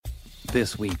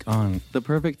This week on The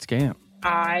Perfect Scam.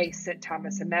 I sent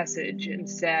Thomas a message and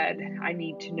said, I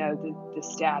need to know the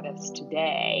status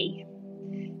today.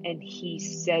 And he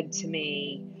said to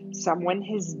me, someone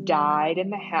has died in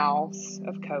the house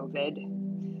of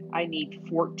COVID. I need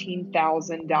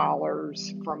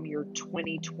 $14,000 from your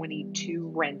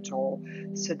 2022 rental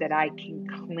so that I can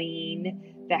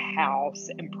clean the house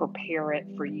and prepare it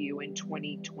for you in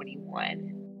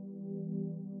 2021.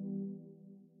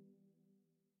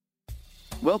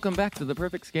 Welcome back to The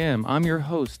Perfect Scam. I'm your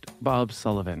host, Bob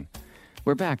Sullivan.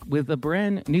 We're back with a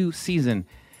brand new season.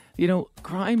 You know,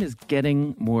 crime is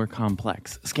getting more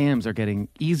complex. Scams are getting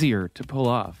easier to pull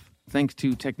off. Thanks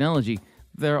to technology,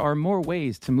 there are more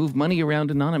ways to move money around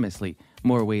anonymously,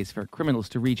 more ways for criminals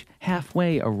to reach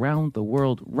halfway around the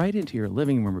world right into your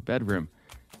living room or bedroom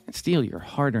and steal your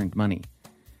hard-earned money.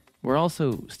 We're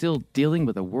also still dealing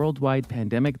with a worldwide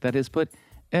pandemic that has put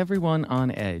everyone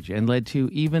on edge and led to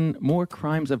even more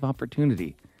crimes of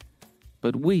opportunity.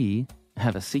 But we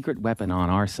have a secret weapon on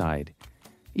our side,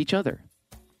 each other.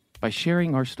 By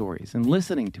sharing our stories and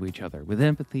listening to each other with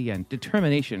empathy and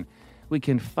determination, we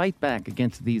can fight back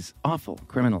against these awful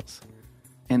criminals.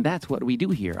 And that's what we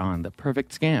do here on The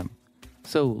Perfect Scam.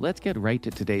 So let's get right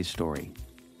to today's story.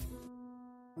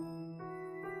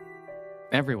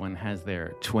 Everyone has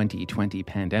their 2020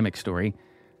 pandemic story.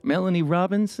 Melany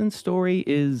Robinson's story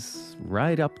is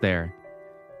right up there.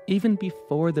 Even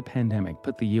before the pandemic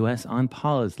put the U.S. on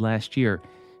pause last year,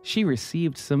 she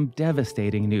received some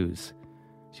devastating news.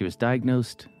 She was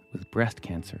diagnosed with breast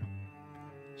cancer.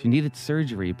 She needed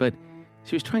surgery, but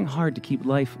she was trying hard to keep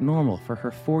life normal for her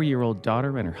 4-year-old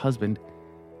daughter and her husband.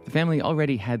 The family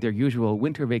already had their usual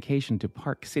winter vacation to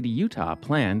Park City, Utah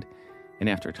planned, and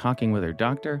after talking with her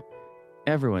doctor,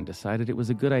 everyone decided it was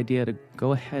a good idea to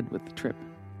go ahead with the trip.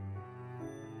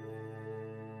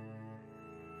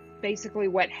 Basically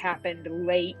what happened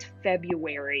late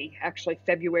February, actually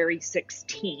February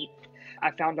 16th,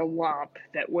 I found a lump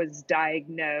that was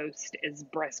diagnosed as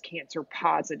breast cancer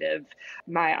positive.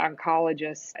 My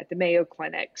oncologist at the Mayo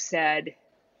Clinic said,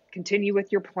 continue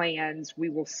with your plans. We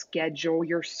will schedule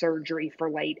your surgery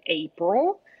for late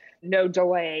April. No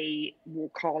delay will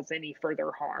cause any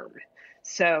further harm.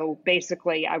 So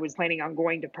basically, I was planning on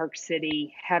going to Park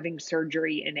City, having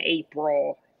surgery in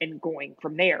April, and going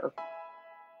from there.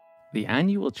 The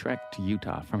annual trek to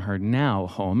Utah from her now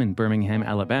home in Birmingham,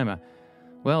 Alabama,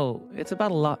 well, it's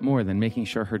about a lot more than making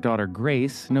sure her daughter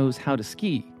Grace knows how to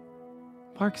ski.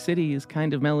 Park City is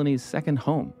kind of Melany's second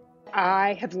home.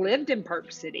 I have lived in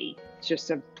Park City. It's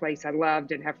just a place I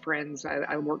loved and have friends.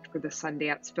 I worked for the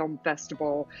Sundance Film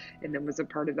Festival and then was a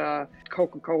part of the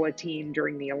Coca-Cola team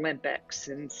during the Olympics.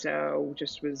 And so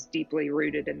just was deeply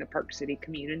rooted in the Park City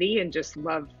community and just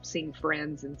love seeing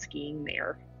friends and skiing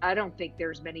there. I don't think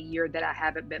there's been a year that I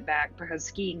haven't been back because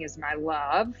skiing is my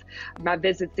love. My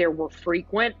visits there were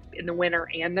frequent in the winter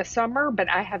and the summer, but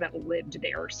I haven't lived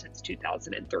there since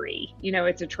 2003. You know,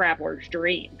 it's a traveler's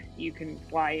dream. You can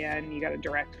fly in, you got a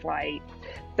direct flight,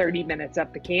 30 minutes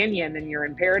up the canyon and you're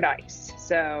in paradise.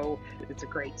 So it's a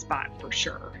great spot for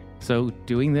sure. So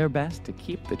doing their best to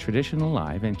keep the tradition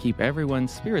alive and keep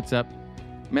everyone's spirits up,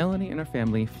 Melany and her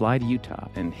family fly to Utah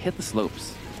and hit the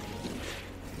slopes.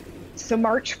 So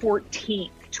March 14th,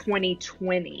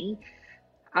 2020,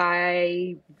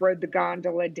 I rode the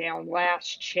gondola down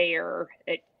Last Chair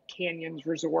at Canyons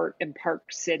Resort in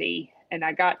Park City. And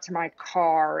I got to my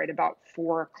car at about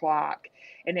 4 o'clock.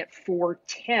 And at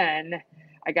 4:10,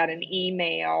 I got an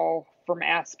email from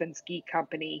Aspen Ski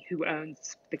Company, who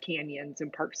owns the canyons in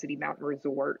Park City Mountain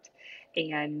Resort.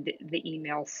 And the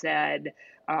email said,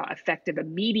 effective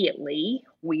immediately,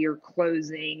 we are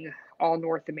closing all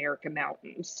North America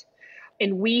mountains.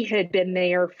 And we had been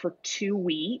there for 2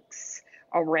 weeks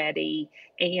already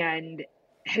and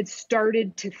had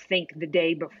started to think the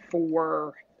day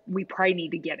before, we probably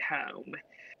need to get home.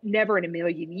 Never in a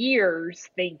million years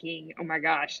thinking, oh my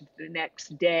gosh, the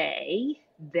next day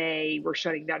they were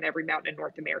shutting down every mountain in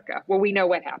North America. Well, we know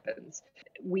what happens.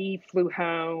 We flew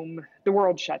home, the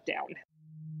world shut down.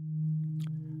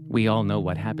 We all know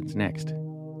what happens next.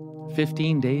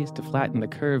 15 days to flatten the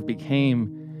curve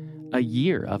became a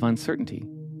year of uncertainty.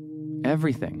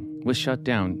 Everything was shut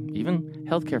down, even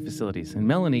healthcare facilities. And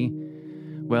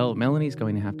Melany's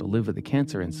going to have to live with the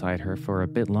cancer inside her for a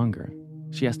bit longer.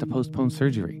 She has to postpone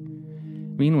surgery.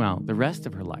 Meanwhile, the rest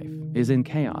of her life is in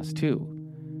chaos, too.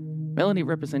 Melany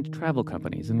represents travel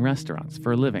companies and restaurants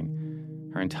for a living.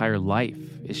 Her entire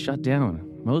life is shut down,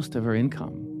 most of her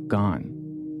income gone.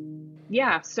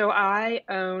 Yeah, so I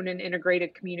own an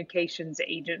integrated communications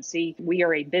agency. We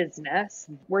are a business.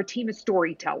 We're a team of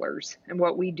storytellers. And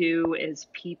what we do is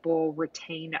people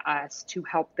retain us to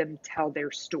help them tell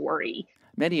their story.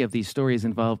 Many of these stories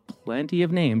involve plenty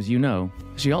of names you know.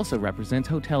 She also represents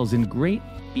hotels in great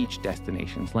beach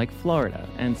destinations like Florida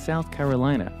and South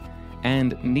Carolina.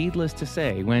 And needless to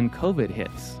say, when COVID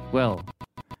hits, well,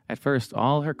 at first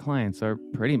all her clients are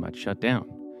pretty much shut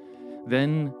down.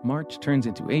 Then March turns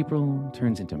into April,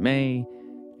 turns into May,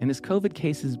 and as COVID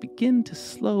cases begin to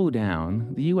slow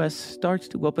down, the U.S. starts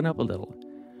to open up a little.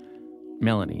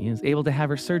 Melany is able to have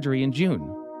her surgery in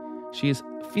June. She is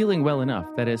feeling well enough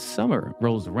that as summer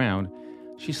rolls around,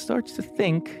 she starts to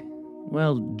think,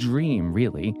 well, dream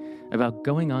really, about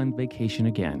going on vacation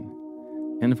again.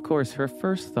 And of course, her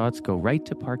first thoughts go right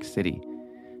to Park City.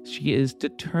 She is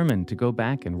determined to go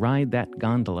back and ride that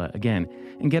gondola again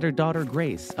and get her daughter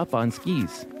Grace up on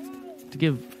skis to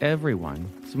give everyone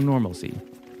some normalcy.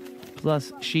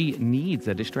 Plus, she needs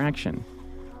a distraction.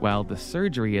 While the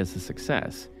surgery is a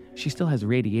success, she still has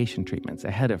radiation treatments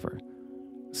ahead of her.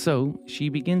 So she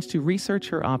begins to research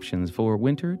her options for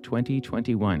winter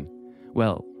 2021.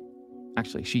 Well,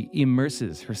 actually, she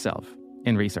immerses herself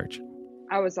in research.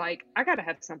 I was like, I got to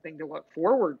have something to look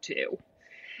forward to.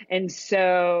 And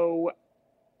so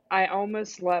I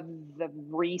almost love the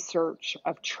research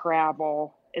of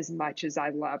travel as much as I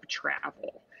love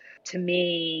travel. To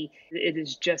me, it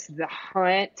is just the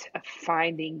hunt of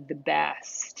finding the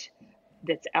best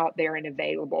that's out there and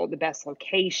available, the best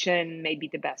location, maybe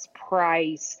the best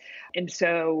price. And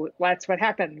so that's what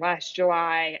happened. Last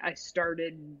July, I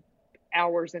started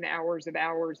hours and hours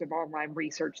of online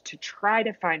research to try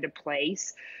to find a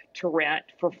place to rent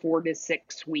for 4 to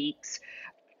 6 weeks.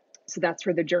 So that's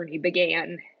where the journey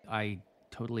began. I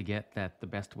totally get that the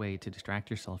best way to distract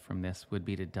yourself from this would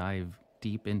be to dive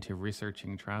deep into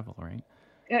researching travel, right?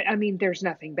 I mean, there's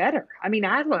nothing better. I mean,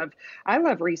 I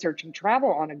love researching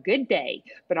travel on a good day,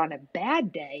 but on a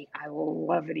bad day, I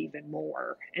love it even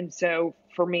more. And so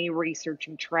for me,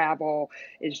 researching travel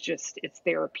is just, it's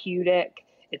therapeutic.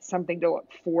 It's something to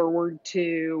look forward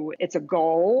to. It's a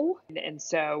goal. And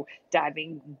so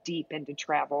diving deep into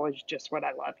travel is just what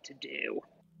I love to do.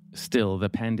 Still, the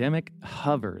pandemic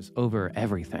hovers over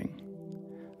everything.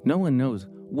 No one knows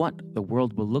what the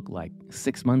world will look like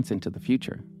 6 months into the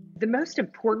future. The most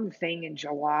important thing in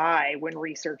July when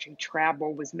researching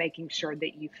travel was making sure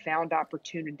that you found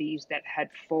opportunities that had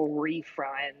full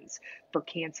refunds for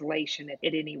cancellation at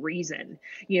any reason.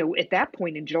 You know, at that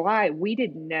point in July, we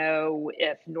didn't know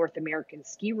if North American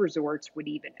ski resorts would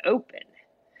even open.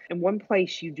 And one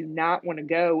place you do not want to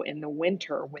go in the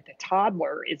winter with a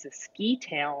toddler is a ski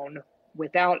town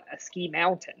without a ski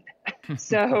mountain.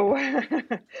 So,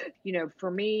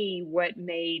 for me, what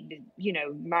made,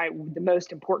 the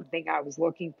most important thing I was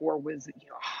looking for was,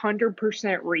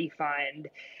 100% refund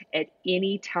at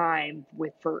any time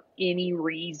for any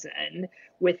reason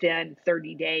within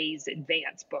 30 days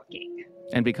advance booking.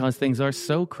 And because things are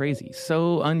so crazy,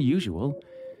 so unusual,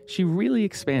 she really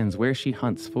expands where she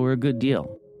hunts for a good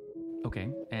deal.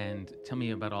 Okay, and tell me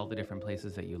about all the different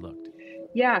places that you looked.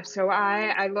 Yeah, so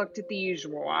I looked at the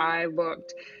usual. I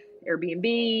looked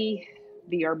Airbnb,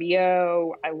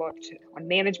 VRBO. I looked on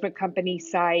management company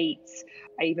sites.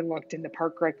 I even looked in the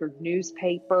Park Record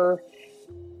newspaper.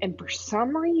 And for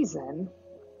some reason,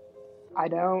 I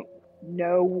don't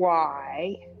know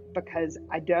why, because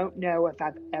I don't know if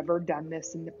I've ever done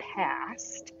this in the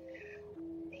past.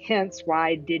 Hence why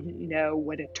I didn't know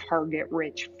what a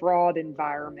target-rich fraud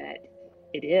environment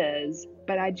it is,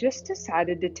 but I just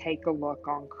decided to take a look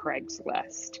on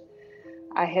Craigslist.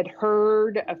 I had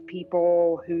heard of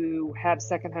people who have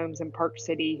second homes in Park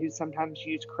City who sometimes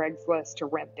use Craigslist to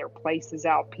rent their places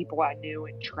out, people I knew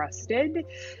and trusted.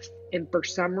 And for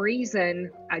some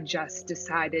reason, I just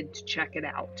decided to check it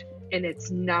out. And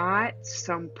it's not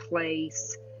some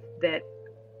place that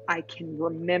I can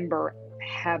remember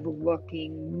have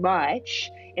looking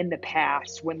much in the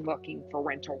past when looking for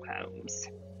rental homes.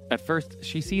 At first,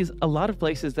 she sees a lot of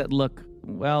places that look,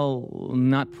 well,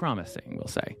 not promising, we'll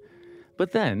say.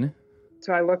 But then...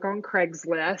 So I look on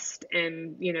Craigslist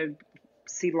and,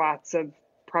 see lots of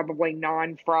probably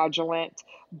non-fraudulent,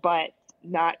 but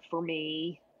not for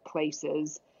me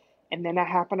places. And then I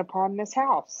happen upon this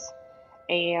house.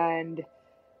 And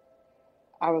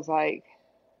I was like,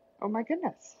 oh my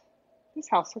goodness, this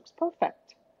house looks perfect.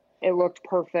 It looked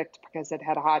perfect because it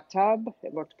had a hot tub.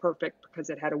 It looked perfect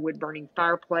because it had a wood-burning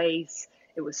fireplace.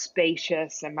 It was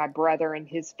spacious, and my brother and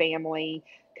his family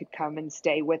could come and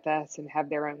stay with us and have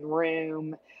their own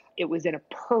room. It was in a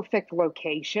perfect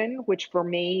location, which for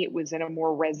me, it was in a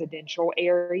more residential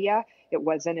area. It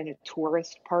wasn't in a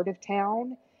tourist part of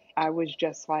town. I was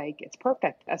just like, it's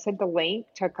perfect. I sent the link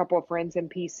to a couple of friends in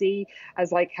PC. I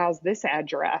was like, how's this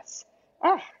address?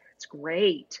 Oh, it's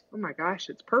great. Oh my gosh,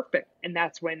 it's perfect. And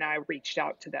that's when I reached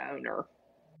out to the owner.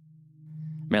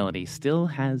 Melany still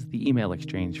has the email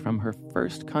exchange from her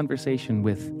first conversation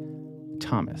with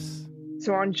Thomas.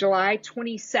 So on July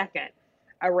 22nd,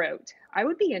 I wrote, I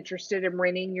would be interested in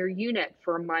renting your unit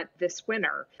for a month this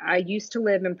winter. I used to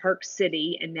live in Park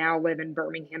City and now live in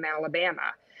Birmingham,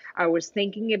 Alabama. I was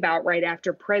thinking about right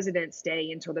after President's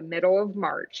Day until the middle of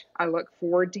March. I look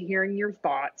forward to hearing your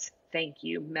thoughts. Thank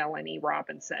you, Melany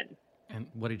Robinson. And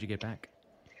what did you get back?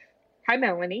 Hi,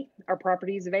 Melany. Our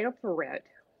property is available for rent.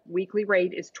 Weekly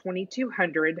rate is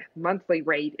 $2,200. Monthly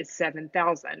rate is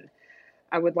 $7,000.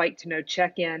 I would like to know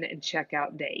check-in and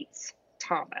check-out dates.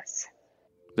 Thomas.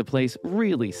 The place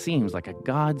really seems like a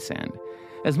godsend.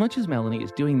 As much as Melany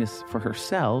is doing this for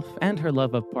herself and her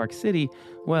love of Park City,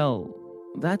 well,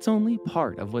 that's only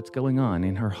part of what's going on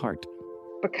in her heart.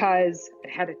 Because I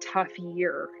had a tough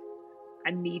year.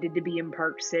 I needed to be in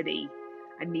Park City.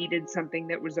 I needed something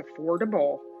that was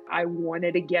affordable. I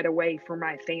wanted to get away from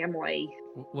my family.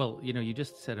 Well, you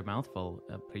just said a mouthful,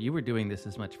 but you were doing this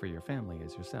as much for your family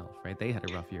as yourself, right? They had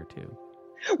a rough year too.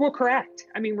 Well, correct.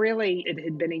 I mean, really, it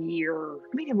had been a year.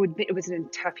 I mean, it was a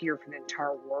tough year for the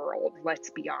entire world,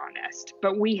 let's be honest.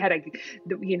 But we had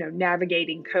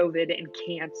navigating COVID and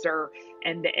cancer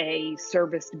and a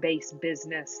service-based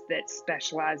business that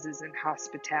specializes in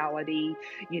hospitality.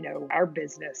 Our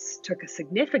business took a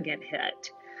significant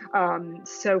hit.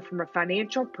 So from a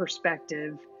financial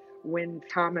perspective, when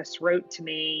Thomas wrote to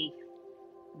me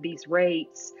these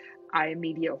rates, I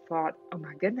immediately thought, oh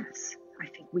my goodness, I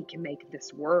think we can make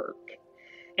this work.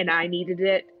 And I needed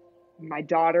it. My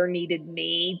daughter needed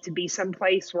me to be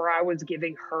someplace where I was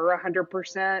giving her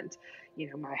 100%.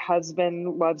 My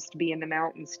husband loves to be in the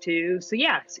mountains too. So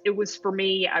yes, it was for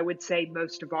me, I would say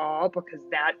most of all, because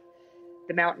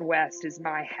the Mountain West is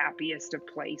my happiest of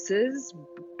places,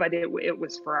 but it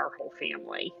was for our whole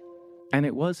family. And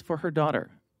it was for her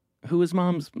daughter, who was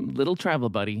Mom's little travel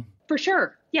buddy. For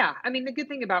sure. Yeah. I mean, the good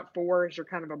thing about 4 is you're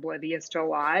kind of oblivious to a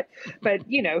lot. But,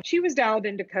 she was dialed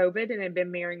into COVID and had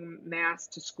been wearing masks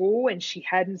to school, and she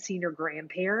hadn't seen her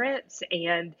grandparents.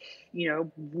 And,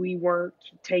 we weren't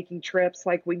taking trips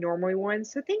like we normally would.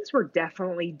 So things were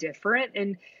definitely different.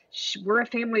 And we're a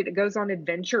family that goes on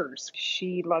adventures.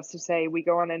 She loves to say, we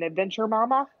go on an adventure,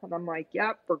 Mama. And I'm like,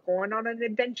 yep, we're going on an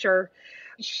adventure.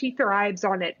 She thrives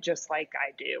on it just like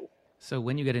I do. So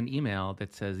when you get an email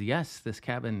that says, yes, this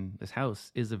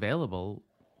house is available,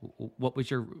 what was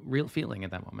your real feeling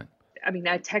at that moment? I mean,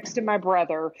 I texted my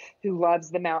brother, who loves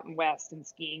the Mountain West and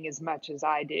skiing as much as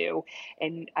I do.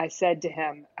 And I said to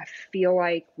him, I feel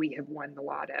like we have won the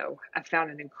lotto. I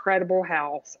found an incredible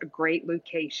house, a great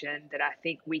location that I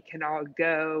think we can all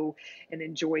go and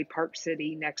enjoy Park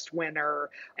City next winter.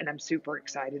 And I'm super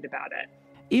excited about it.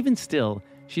 Even still,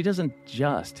 she doesn't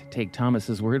just take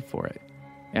Thomas's word for it.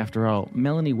 After all,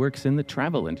 Melany works in the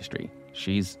travel industry.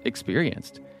 She's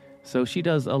experienced. So she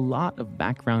does a lot of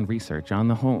background research on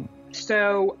the home.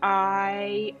 So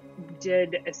I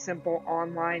did a simple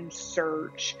online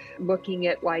search looking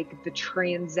at the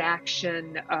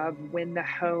transaction of when the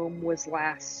home was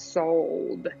last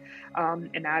sold.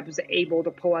 And I was able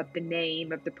to pull up the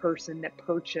name of the person that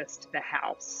purchased the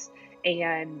house.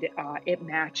 And it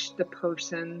matched the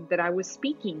person that I was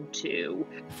speaking to.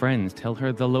 Friends tell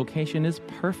her the location is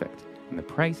perfect and the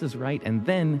price is right. And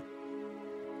then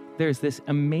there's this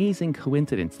amazing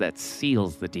coincidence that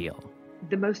seals the deal.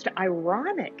 The most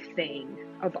ironic thing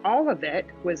of all of it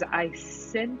was I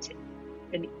sent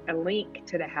a link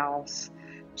to the house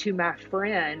to my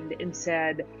friend and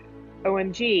said,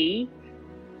 OMG,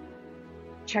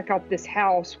 check out this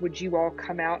house. Would you all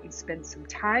come out and spend some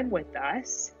time with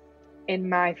us? And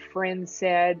my friend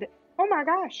said, oh my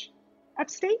gosh, I've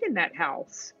stayed in that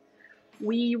house.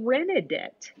 We rented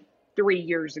it 3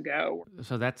 years ago.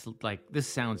 So that's this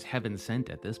sounds heaven sent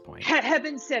at this point.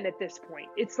 Heaven sent at this point.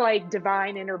 It's like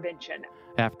divine intervention.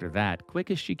 After that,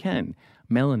 quick as she can,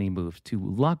 Melany moves to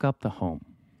lock up the home.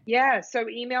 Yeah, so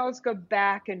emails go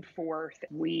back and forth.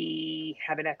 We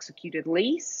have an executed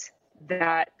lease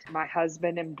that my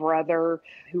husband and brother,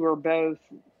 who are both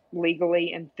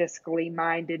legally and fiscally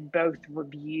minded, both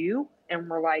review, and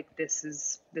we're like, this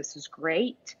is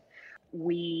great.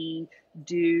 We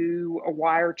do a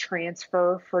wire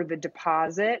transfer for the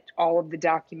deposit. All of the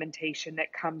documentation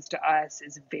that comes to us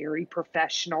is very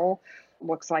professional.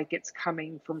 Looks like it's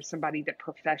coming from somebody that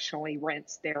professionally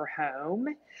rents their home.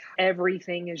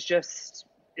 Everything is just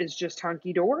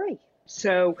hunky dory.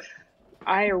 So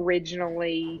I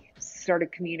originally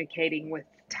started communicating with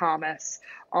Thomas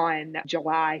on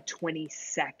July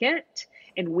 22nd,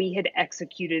 and we had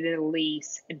executed a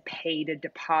lease and paid a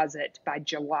deposit by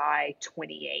July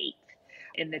 28th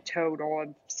in the total of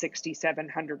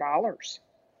 $6,700.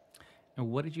 And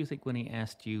what did you think when he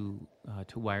asked you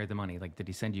to wire the money? Like, did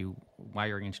he send you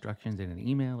wiring instructions in an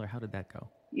email, or how did that go?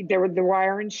 The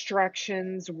wire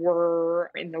instructions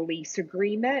were in the lease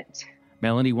agreement.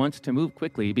 Melany wants to move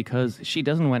quickly because she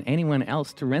doesn't want anyone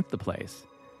else to rent the place.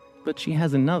 But she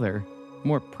has another,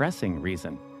 more pressing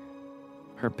reason.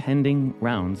 Her pending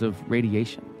rounds of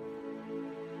radiation.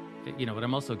 But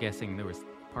I'm also guessing there was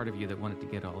part of you that wanted to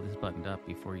get all this buttoned up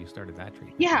before you started that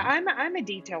treatment. Yeah, I'm a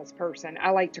details person. I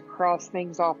like to cross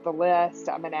things off the list.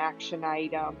 I'm an action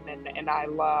item, and I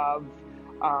love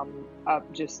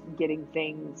just getting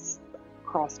things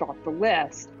crossed off the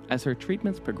list. As her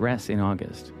treatments progress in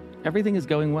August, everything is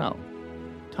going well.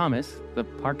 Thomas, the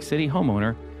Park City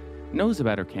homeowner, knows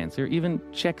about her cancer, even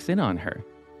checks in on her.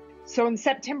 So on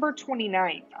September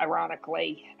 29th,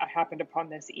 ironically, I happened upon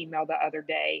this email the other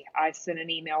day. I sent an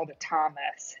email to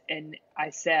Thomas, and I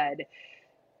said,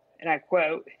 and I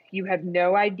quote, "You have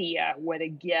no idea what a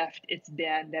gift it's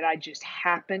been that I just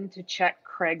happened to check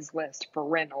Craigslist for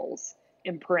rentals,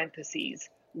 in parentheses,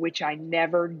 which I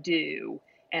never do,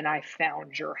 and I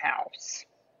found your house."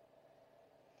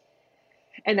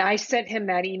 And I sent him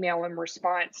that email in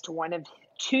response to one of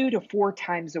 2 to 4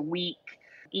 times a week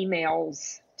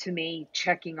emails to me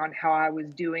checking on how I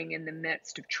was doing in the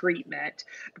midst of treatment,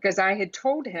 because I had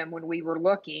told him when we were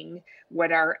looking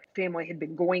what our family had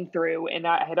been going through. And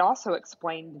I had also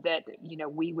explained that,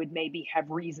 we would maybe have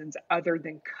reasons other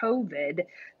than COVID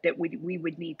that we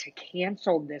would need to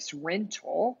cancel this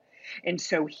rental. And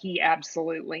so he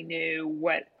absolutely knew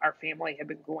what our family had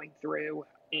been going through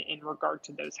in regard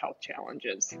to those health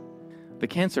challenges. The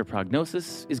cancer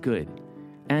prognosis is good.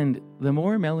 And the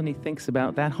more Melany thinks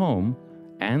about that home,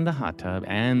 and the hot tub,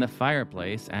 and the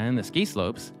fireplace, and the ski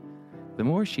slopes, the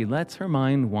more she lets her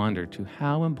mind wander to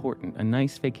how important a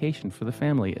nice vacation for the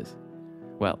family is.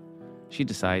 Well, she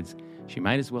decides she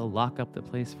might as well lock up the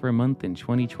place for a month in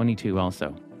 2022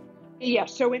 also. Yeah,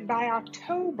 so by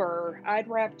October,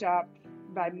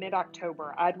 by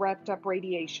mid-October, I'd wrapped up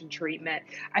radiation treatment.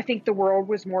 I think the world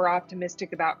was more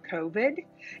optimistic about COVID.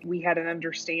 We had an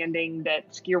understanding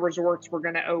that ski resorts were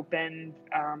going to open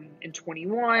in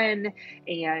 21,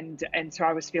 and so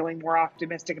I was feeling more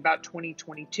optimistic about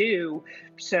 2022.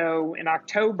 So in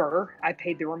October, I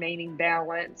paid the remaining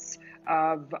balance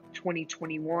of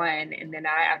 2021, and then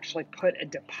I actually put a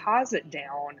deposit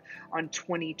down on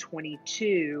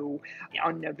 2022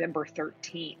 on November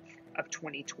 13th of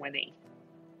 2020.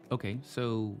 Okay,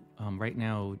 so right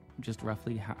now, just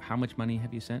roughly, how much money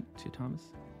have you sent to Thomas?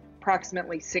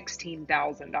 Approximately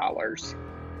 $16,000.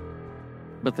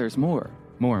 But there's more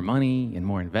money and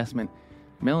more investment.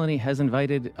 Melany has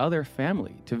invited other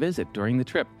family to visit during the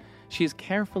trip. She's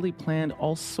carefully planned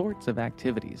all sorts of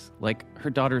activities, like her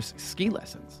daughter's ski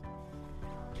lessons.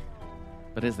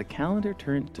 But as the calendar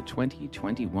turns to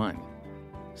 2021,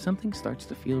 something starts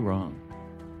to feel wrong.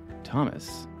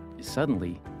 Thomas is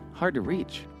suddenly hard to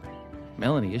reach.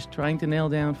 Melany is trying to nail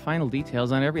down final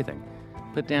details on everything,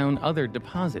 put down other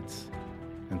deposits.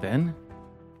 And then...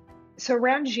 So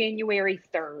around January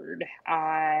 3rd,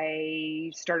 I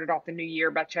started off the new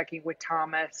year by checking with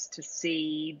Thomas to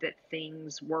see that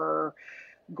things were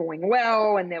going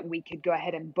well and that we could go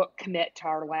ahead and book commit to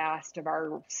our last of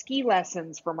our ski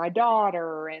lessons for my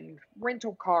daughter and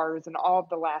rental cars and all of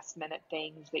the last minute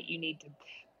things that you need to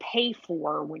pay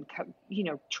for when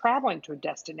traveling to a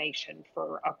destination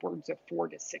for upwards of 4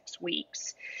 to 6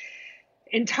 weeks.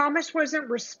 And Thomas wasn't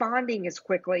responding as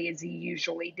quickly as he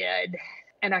usually did.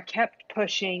 And I kept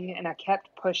pushing and I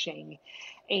kept pushing.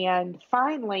 And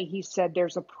finally he said,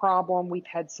 "There's a problem. We've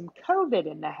had some COVID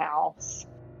in the house."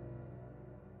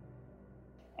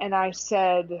 And I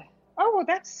said, "Oh, well,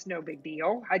 that's no big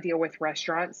deal. I deal with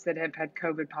restaurants that have had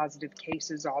COVID positive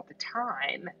cases all the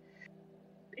time.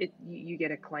 You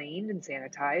get it cleaned and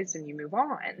sanitized and you move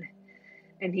on."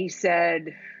 And he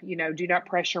said, "Do not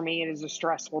pressure me. It is a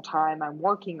stressful time. I'm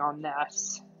working on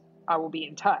this. I will be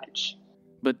in touch."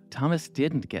 But Thomas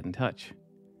didn't get in touch.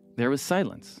 There was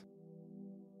silence.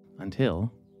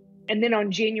 Until... And then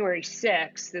on January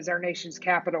 6th, as our nation's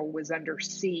capital was under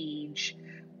siege,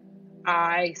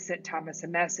 I sent Thomas a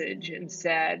message and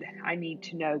said, "I need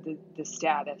to know the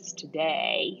status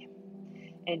today."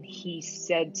 And he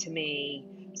said to me,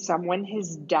 "Someone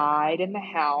has died in the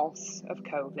house of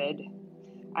COVID.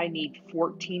 I need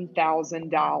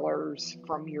 $14,000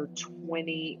 from your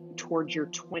towards your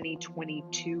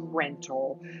 2022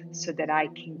 rental so that I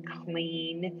can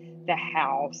clean the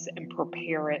house and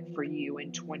prepare it for you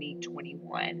in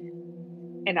 2021.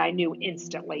 And I knew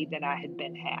instantly that I had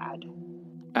been had.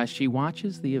 As she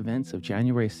watches the events of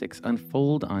January 6th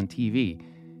unfold on TV,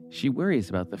 she worries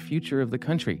about the future of the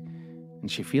country, and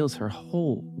she feels her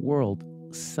whole world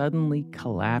suddenly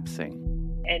collapsing.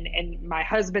 And my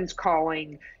husband's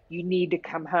calling, you need to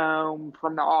come home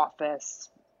from the office.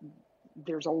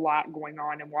 There's a lot going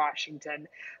on in Washington.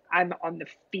 I'm on the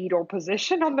fetal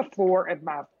position on the floor of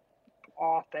my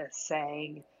office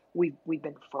saying, we've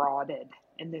been frauded.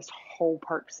 And this whole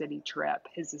Park City trip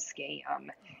is a scam.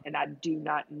 And I do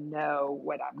not know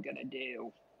what I'm going to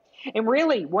do. And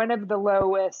really, one of the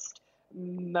lowest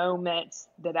moments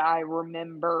that I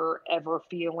remember ever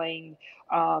feeling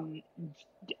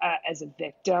as a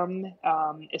victim,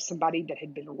 as somebody that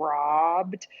had been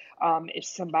robbed, as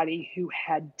somebody who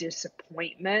had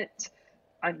disappointment,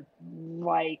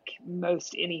 unlike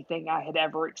most anything I had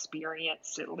ever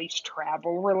experienced, at least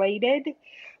travel related.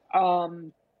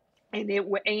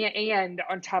 And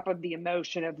on top of the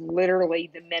emotion of literally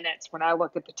the minutes, when I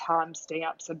look at the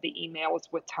timestamps of the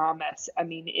emails with Thomas, I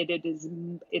mean, it is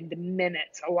in the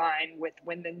minutes aligned with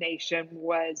when the nation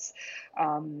was,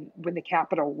 when the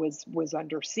Capitol was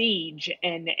under siege,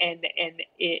 and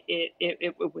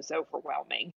it was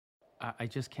overwhelming. I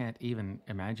just can't even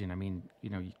imagine. I mean,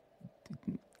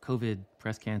 COVID,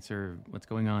 breast cancer, what's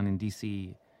going on in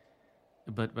DC,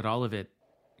 but all of it,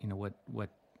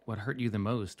 what hurt you the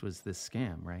most was this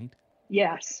scam, right?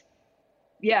 Yes.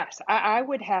 I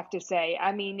would have to say,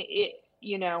 I mean,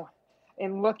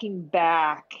 in looking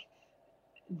back,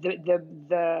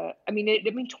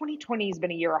 2020 has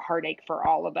been a year of heartache for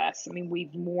all of us. I mean,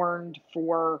 we've mourned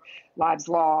for lives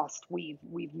lost.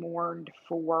 We've mourned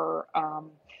for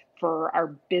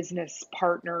our business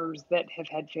partners that have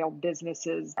had failed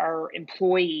businesses, our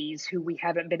employees who we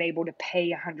haven't been able to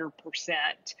pay 100%.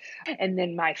 And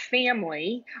then my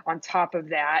family, on top of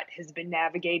that, has been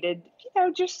navigated,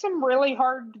 just some really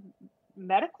hard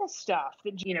medical stuff.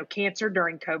 That, cancer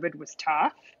during COVID was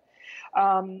tough.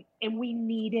 And we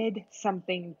needed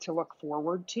something to look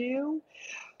forward to.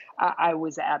 I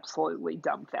was absolutely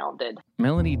dumbfounded.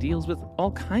 Melany deals with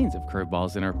all kinds of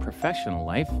curveballs in her professional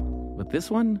life, but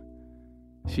this one,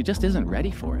 she just isn't ready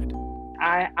for it.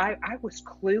 I was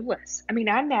clueless. I mean,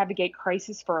 I navigate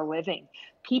crisis for a living.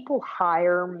 People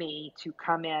hire me to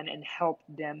come in and help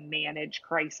them manage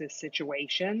crisis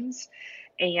situations.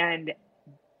 And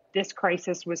this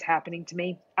crisis was happening to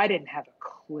me. I didn't have a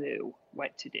clue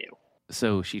what to do.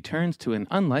 So she turns to an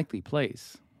unlikely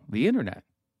place, the internet,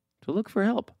 to look for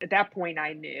help. At that point,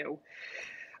 I knew.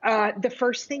 The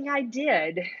first thing I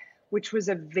did, which was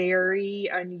a very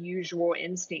unusual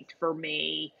instinct for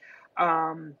me.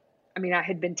 I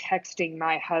had been texting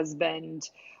my husband,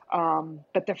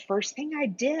 but the first thing I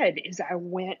did is I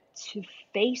went to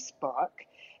Facebook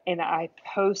and I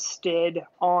posted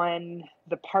on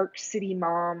the Park City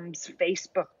Moms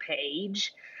Facebook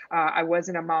page. I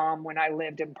wasn't a mom when I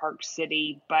lived in Park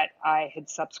City, but I had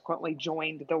subsequently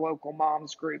joined the local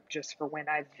moms group just for when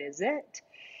I visit.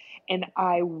 And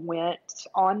I went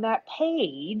on that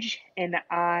page and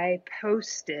I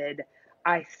posted,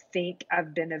 I think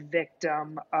I've been a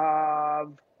victim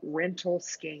of rental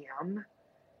scam.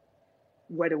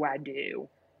 What do I do?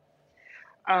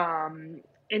 And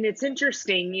it's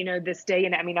interesting, this day,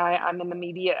 and I'm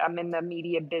in the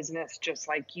media business just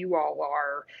like you all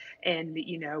are. And,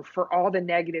 for all the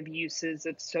negative uses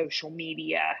of social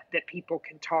media that people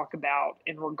can talk about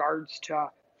in regards to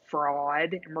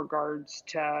fraud, in regards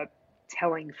to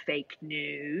telling fake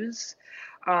news,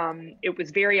 it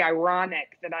was very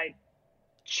ironic that I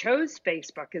chose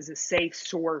Facebook as a safe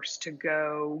source to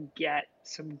go get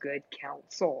some good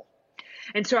counsel.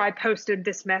 And so I posted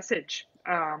this message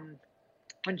on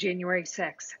January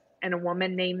 6th, and a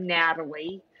woman named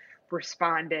Natalie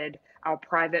responded, "I'll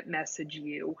private message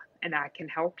you and I can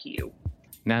help you."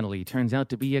 Natalie turns out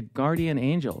to be a guardian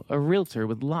angel, a realtor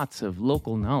with lots of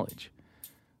local knowledge.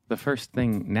 The first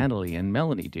thing Natalie and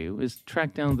Melany do is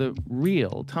track down the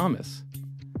real Thomas,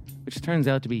 which turns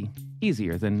out to be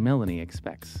easier than Melany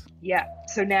expects. Yeah,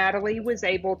 so Natalie was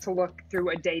able to look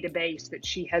through a database that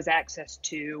she has access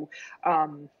to,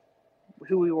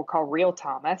 who we will call real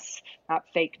Thomas, not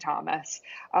fake Thomas.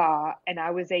 And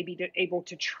I was able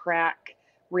to track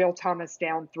real Thomas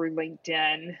down through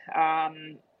LinkedIn.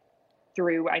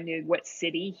 I knew what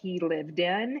city he lived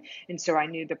in. And so I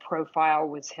knew the profile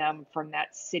was him from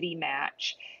that city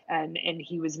match. And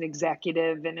he was an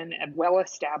executive in a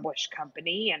well-established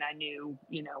company. And I knew,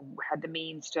 had the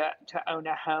means to own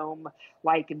a home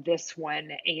like this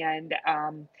one. And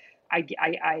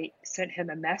I sent him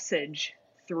a message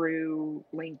through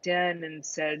LinkedIn and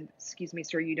said, "Excuse me,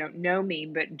 sir, you don't know me,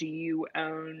 but do you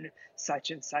own such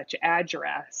and such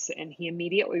address?" And he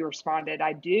immediately responded,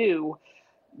 "I do.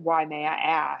 Why may I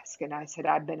ask?" And I said,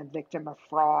 "I've been a victim of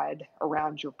fraud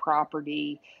around your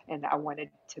property, and I wanted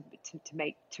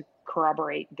to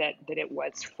corroborate that it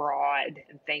was fraud,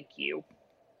 and thank you."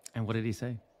 And what did he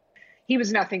say? He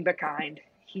was nothing but kind.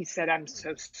 He said, "I'm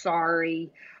so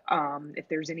sorry. If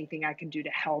there's anything I can do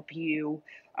to help you."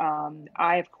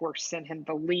 I, of course, sent him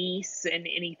the lease and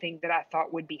anything that I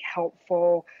thought would be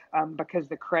helpful, because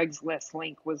the Craigslist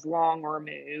link was long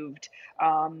removed.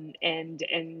 And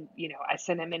I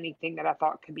sent him anything that I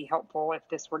thought could be helpful if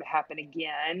this were to happen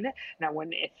again.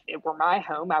 And if it were my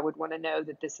home, I would want to know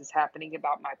that this is happening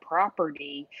about my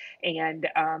property. And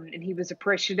he was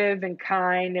appreciative and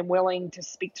kind and willing to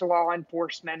speak to law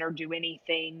enforcement or do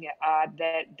anything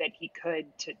that he could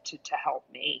to help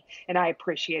me. And I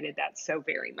appreciated that so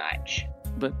very much.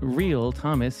 But real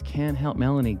Thomas can't help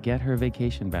Melany get her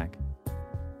vacation back.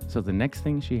 So the next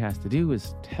thing she has to do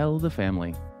is tell the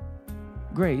family.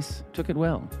 Grace took it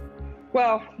well.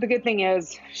 Well, the good thing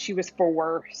is she was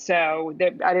 4, so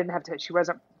I didn't have to, she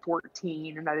wasn't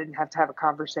 14, and I didn't have to have a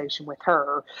conversation with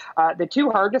her. The 2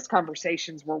 hardest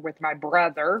conversations were with my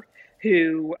brother,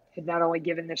 who had not only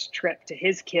given this trip to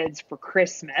his kids for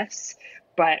Christmas,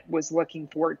 but was looking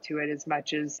forward to it as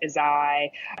much as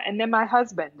I. And then my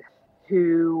husband,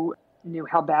 who knew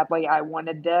how badly I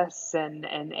wanted this, and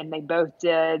they both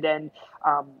did. And,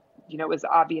 it was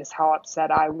obvious how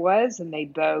upset I was, and they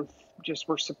both just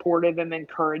were supportive and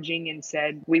encouraging and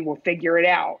said, "We will figure it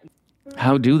out."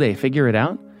 How do they figure it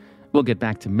out? We'll get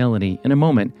back to Melany in a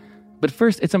moment. But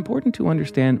first, it's important to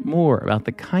understand more about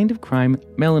the kind of crime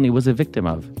Melany was a victim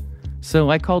of.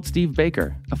 So I called Steve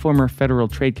Baker, a former Federal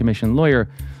Trade Commission lawyer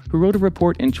who wrote a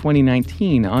report in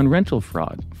 2019 on rental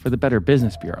fraud for the Better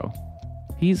Business Bureau.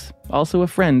 He's also a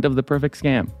friend of the perfect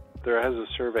scam. There has a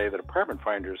survey that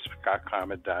ApartmentFinders.com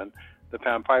had done that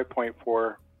found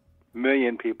 5.4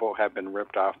 million people have been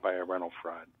ripped off by a rental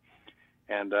fraud.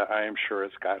 And I am sure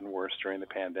it's gotten worse during the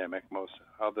pandemic.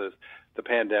 The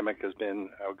pandemic has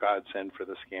been a godsend for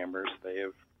the scammers. They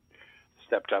have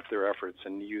stepped up their efforts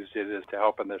and used it to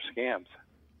help in their scams.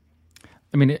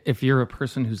 I mean, if you're a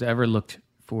person who's ever looked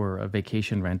for a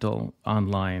vacation rental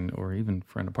online or even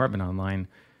for an apartment online,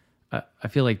 I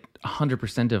feel like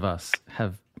 100% of us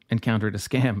have encountered a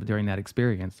scam during that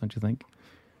experience, don't you think?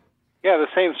 Yeah, the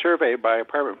same survey by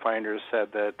Apartment Finders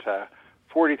said that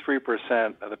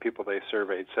 43% of the people they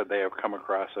surveyed said they have come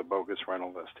across a bogus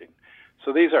rental listing.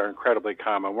 So these are incredibly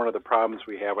common. One of the problems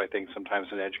we have, I think, sometimes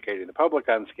in educating the public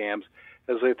on scams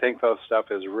is they think those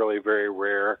stuff is really very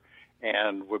rare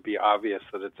and would be obvious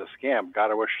that it's a scam.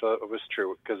 God, I wish it was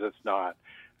true, because it's not.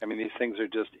 I mean, these things are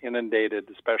just inundated,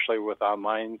 especially with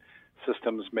online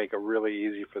systems make it really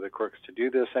easy for the crooks to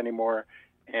do this anymore,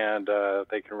 and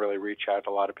they can really reach out to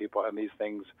a lot of people. And these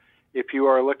things, if you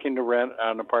are looking to rent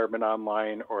an apartment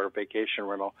online or a vacation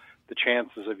rental, the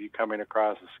chances of you coming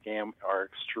across a scam are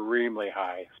extremely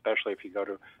high, especially if you go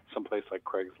to someplace like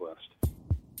Craigslist.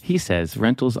 He says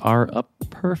rentals are a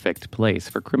perfect place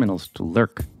for criminals to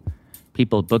lurk.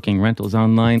 People booking rentals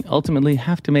online ultimately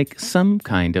have to make some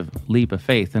kind of leap of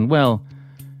faith, and well,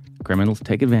 criminals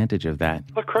take advantage of that.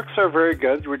 The crooks are very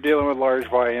good. We're dealing with large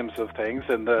volumes of things,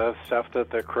 and the stuff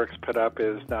that the crooks put up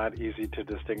is not easy to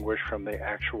distinguish from the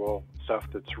actual stuff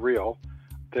that's real.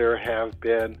 There have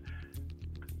been,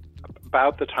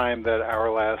 about the time that our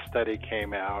last study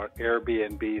came out,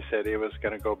 Airbnb said it was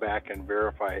going to go back and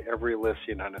verify every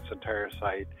listing on its entire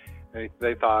site. And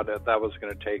they thought that was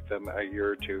going to take them a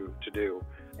year or two to do.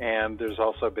 And there's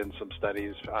also been some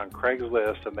studies on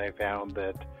Craigslist, and they found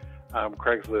that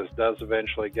Craigslist does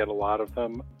eventually get a lot of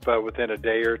them, but within a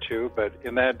day or two. But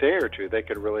in that day or two, they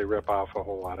could really rip off a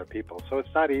whole lot of people. So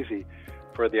it's not easy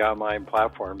for the online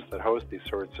platforms that host these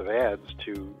sorts of ads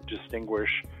to distinguish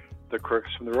the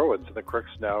crooks from the real ones. And the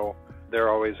crooks know they're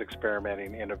always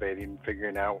experimenting, innovating,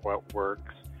 figuring out what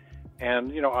works.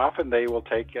 And, often they will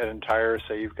take an entire,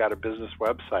 say you've got a business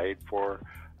website for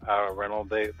rental,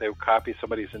 they will copy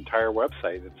somebody's entire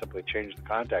website and simply change the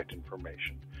contact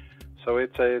information. So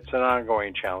it's an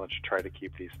ongoing challenge to try to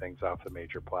keep these things off the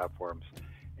major platforms.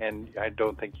 And I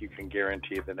don't think you can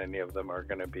guarantee that any of them are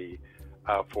going to be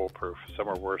foolproof. Some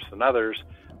are worse than others,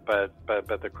 but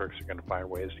the crooks are going to find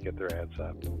ways to get their ads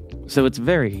up. So it's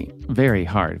very, very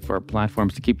hard for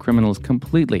platforms to keep criminals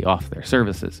completely off their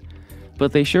services.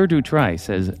 But they sure do try,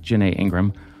 says Janae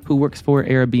Ingram, who works for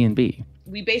Airbnb.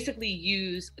 We basically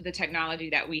use the technology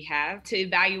that we have to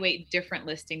evaluate different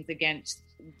listings against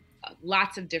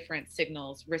lots of different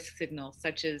signals, risk signals,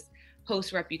 such as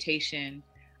host reputation,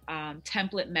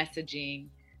 template messaging,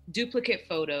 duplicate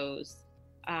photos,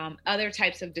 other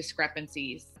types of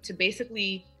discrepancies, to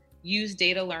basically use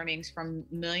data learnings from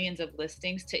millions of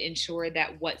listings to ensure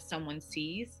that what someone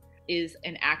sees is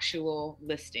an actual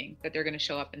listing that they're going to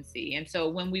show up and see. And so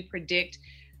when we predict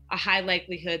a high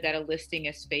likelihood that a listing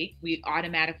is fake, we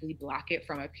automatically block it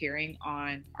from appearing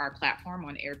on our platform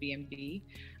on Airbnb.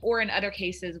 Or in other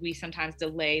cases, we sometimes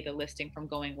delay the listing from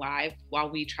going live while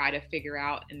we try to figure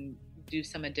out and do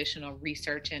some additional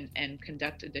research and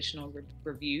conduct additional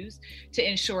reviews to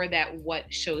ensure that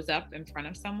what shows up in front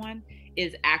of someone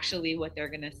is actually what they're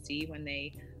going to see when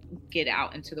they get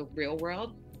out into the real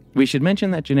world. We should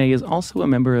mention that Janae is also a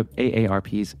member of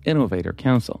AARP's Innovator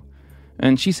Council.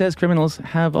 And she says criminals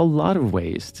have a lot of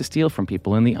ways to steal from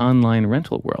people in the online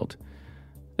rental world,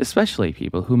 especially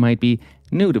people who might be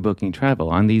new to booking travel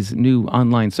on these new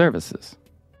online services.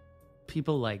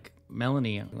 People like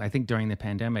Melany, I think during the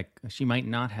pandemic, she might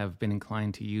not have been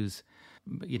inclined to use,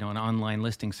 an online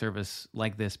listing service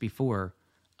like this before.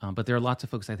 But there are lots of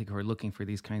folks, I think, who are looking for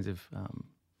these kinds of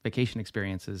vacation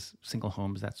experiences, single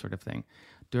homes, that sort of thing,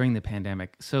 during the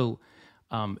pandemic. So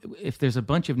if there's a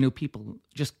bunch of new people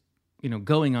just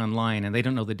going online and they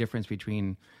don't know the difference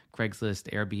between Craigslist,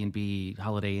 Airbnb,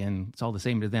 Holiday Inn, it's all the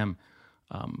same to them.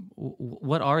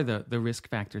 What are the risk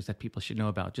factors that people should know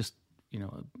about, just,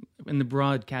 in the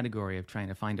broad category of trying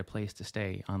to find a place to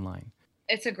stay online?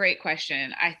 It's a great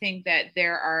question. I think that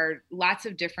there are lots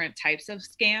of different types of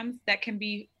scams that can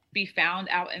be found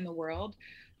out in the world.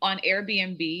 On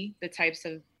Airbnb, the types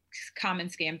of common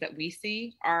scams that we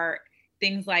see are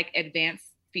things like advanced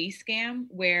fee scam,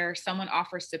 where someone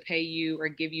offers to pay you or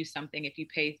give you something if you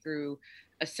pay through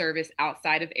a service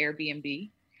outside of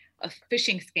Airbnb. A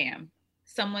phishing scam,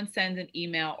 someone sends an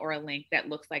email or a link that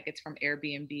looks like it's from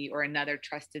Airbnb or another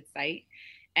trusted site,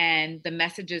 and the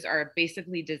messages are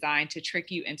basically designed to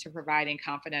trick you into providing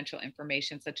confidential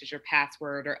information such as your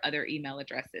password or other email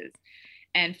addresses.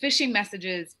 And phishing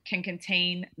messages can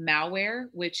contain malware,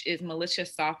 which is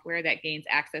malicious software that gains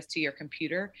access to your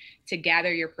computer to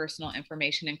gather your personal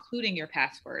information, including your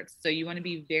passwords. So you want to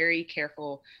be very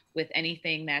careful with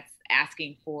anything that's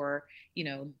asking for,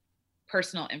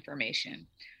 personal information.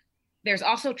 There's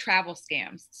also travel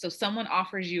scams. So someone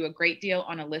offers you a great deal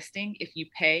on a listing if you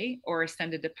pay or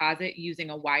send a deposit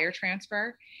using a wire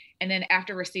transfer. And then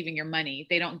after receiving your money,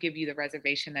 they don't give you the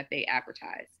reservation that they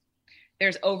advertise.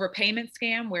 There's overpayment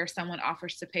scam, where someone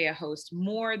offers to pay a host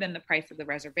more than the price of the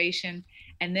reservation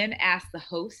and then ask the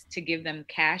host to give them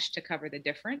cash to cover the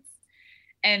difference.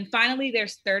 And finally,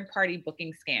 there's third-party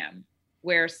booking scam,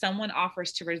 where someone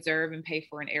offers to reserve and pay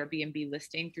for an Airbnb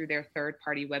listing through their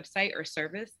third-party website or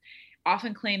service,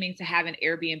 often claiming to have an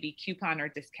Airbnb coupon or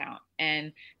discount.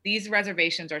 And these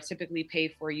reservations are typically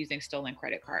paid for using stolen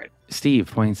credit cards.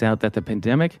 Steve points out that the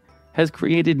pandemic has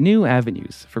created new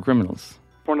avenues for criminals.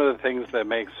 One of the things that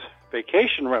makes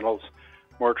vacation rentals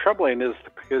more troubling is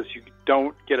because you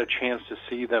don't get a chance to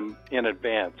see them in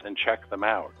advance and check them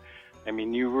out. I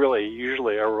mean, you really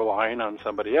usually are relying on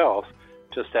somebody else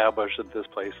to establish that this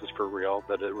place is for real,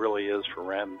 that it really is for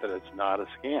rent, that it's not a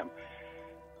scam.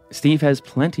 Steve has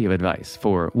plenty of advice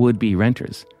for would-be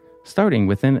renters, starting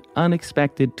with an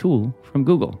unexpected tool from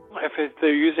Google. If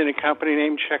they're using a company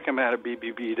name, check them out at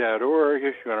bbb.org.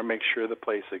 If you want to make sure the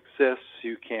place exists,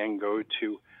 you can go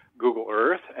to Google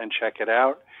Earth and check it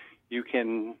out. You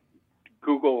can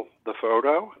Google the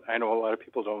photo. I know a lot of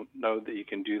people don't know that you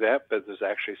can do that, but there's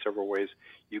actually several ways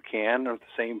you can. If the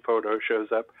same photo shows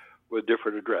up with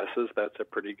different addresses, that's a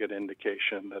pretty good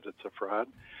indication that it's a fraud.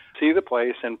 See the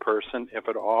place in person, if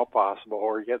at all possible,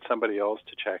 or get somebody else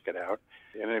to check it out.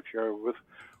 And if you're with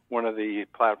one of the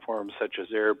platforms such as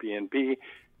Airbnb,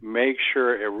 make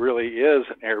sure it really is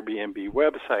an Airbnb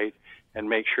website, and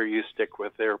make sure you stick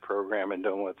with their program and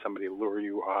don't let somebody lure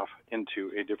you off into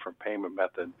a different payment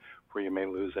method where you may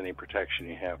lose any protection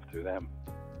you have through them.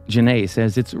 Janae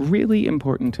says it's really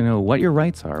important to know what your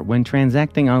rights are when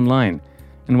transacting online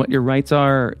and what your rights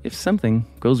are if something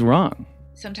goes wrong.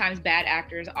 Sometimes bad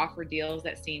actors offer deals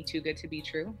that seem too good to be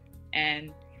true,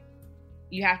 and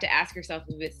you have to ask yourself,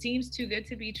 if it seems too good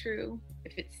to be true,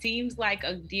 if it seems like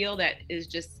a deal that is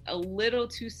just a little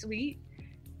too sweet,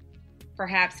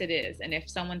 perhaps it is. And if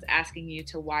someone's asking you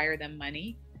to wire them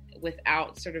money,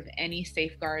 without sort of any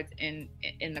safeguards in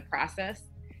the process,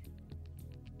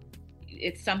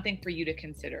 it's something for you to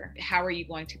consider. How are you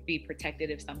going to be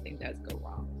protected if something does go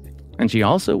wrong? And she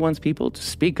also wants people to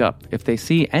speak up if they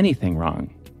see anything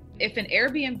wrong. If an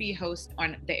Airbnb host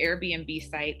on the Airbnb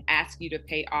site asks you to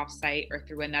pay off-site or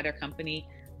through another company,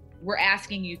 we're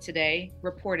asking you today,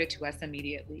 report it to us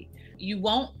immediately. You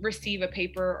won't receive a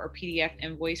paper or PDF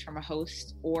invoice from a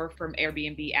host or from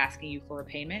Airbnb asking you for a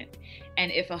payment.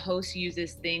 And if a host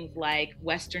uses things like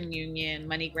Western Union,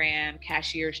 MoneyGram,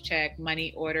 cashier's check,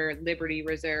 money order, Liberty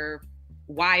Reserve,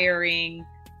 wiring,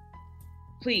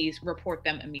 please report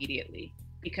them immediately,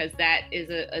 because that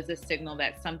is a signal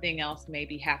that something else may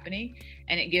be happening.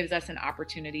 And it gives us an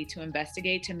opportunity to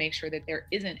investigate to make sure that there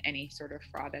isn't any sort of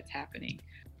fraud that's happening.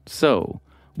 So,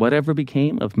 whatever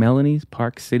became of Melany's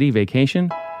Park City vacation?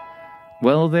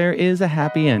 Well, there is a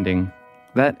happy ending.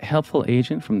 That helpful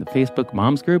agent from the Facebook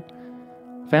Moms group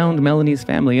found Melany's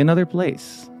family another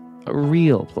place, a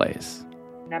real place.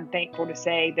 And I'm thankful to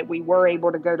say that we were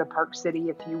able to go to Park City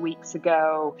a few weeks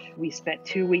ago. We spent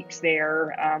 2 weeks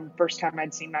there. First time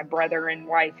I'd seen my brother and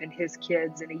wife and his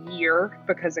kids in a year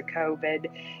because of COVID.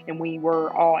 And we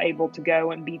were all able to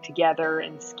go and be together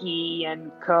and ski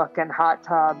and cook and hot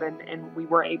tub. And we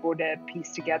were able to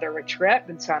piece together a trip.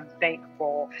 And so I'm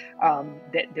thankful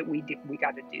that we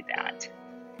got to do that.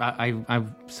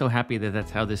 I'm so happy that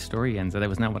that's how this story ends. That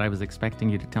was not what I was expecting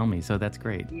you to tell me. So that's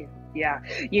great. Yeah.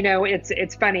 You know,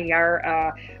 it's funny.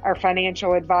 Our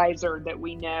financial advisor that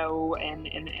we know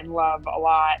and love a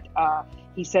lot,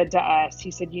 he said to us,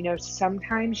 you know,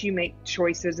 sometimes you make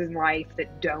choices in life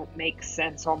that don't make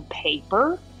sense on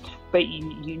paper, but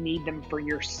you need them for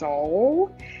your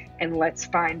soul. And let's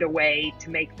find a way to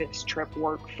make this trip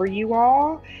work for you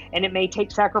all. And it may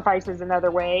take sacrifices in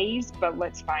other ways, but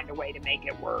let's find a way to make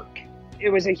it work. It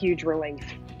was a huge relief.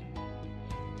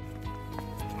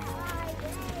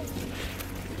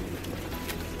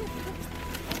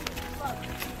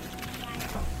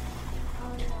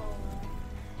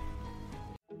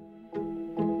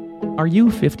 Are you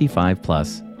 55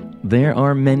 plus? There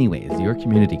are many ways your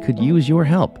community could use your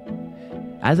help.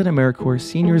 As an AmeriCorps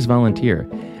Seniors Volunteer,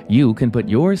 you can put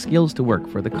your skills to work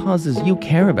for the causes you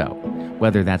care about,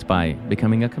 whether that's by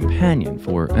becoming a companion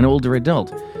for an older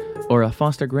adult, or a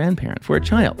foster grandparent for a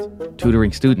child,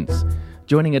 tutoring students,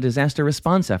 joining a disaster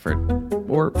response effort,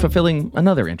 or fulfilling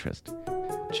another interest.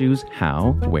 Choose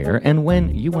how, where, and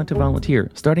when you want to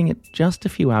volunteer, starting at just a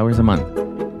few hours a month.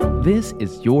 This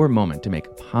is your moment to make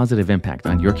a positive impact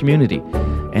on your community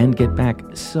and get back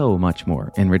so much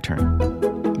more in return.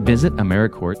 Visit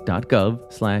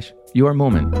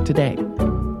AmeriCorps.gov/yourmoment today.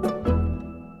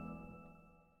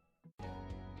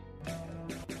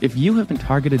 If you have been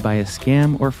targeted by a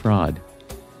scam or fraud,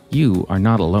 you are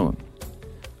not alone.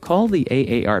 Call the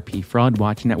AARP Fraud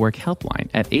Watch Network helpline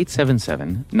at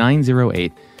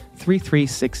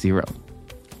 877-908-3360.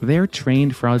 Their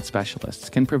trained fraud specialists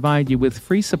can provide you with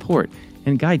free support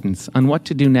and guidance on what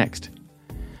to do next.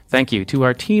 Thank you to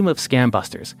our team of scam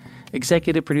busters,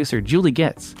 executive producer Julie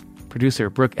Getz,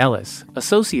 producer Brooke Ellis,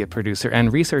 associate producer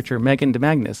and researcher Megan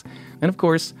DeMagnus, and of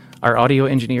course, our audio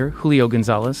engineer Julio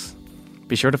Gonzalez.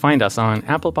 Be sure to find us on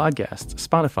Apple Podcasts,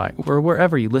 Spotify, or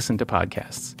wherever you listen to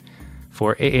podcasts.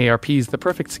 For AARP's The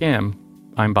Perfect Scam,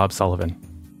 I'm Bob Sullivan.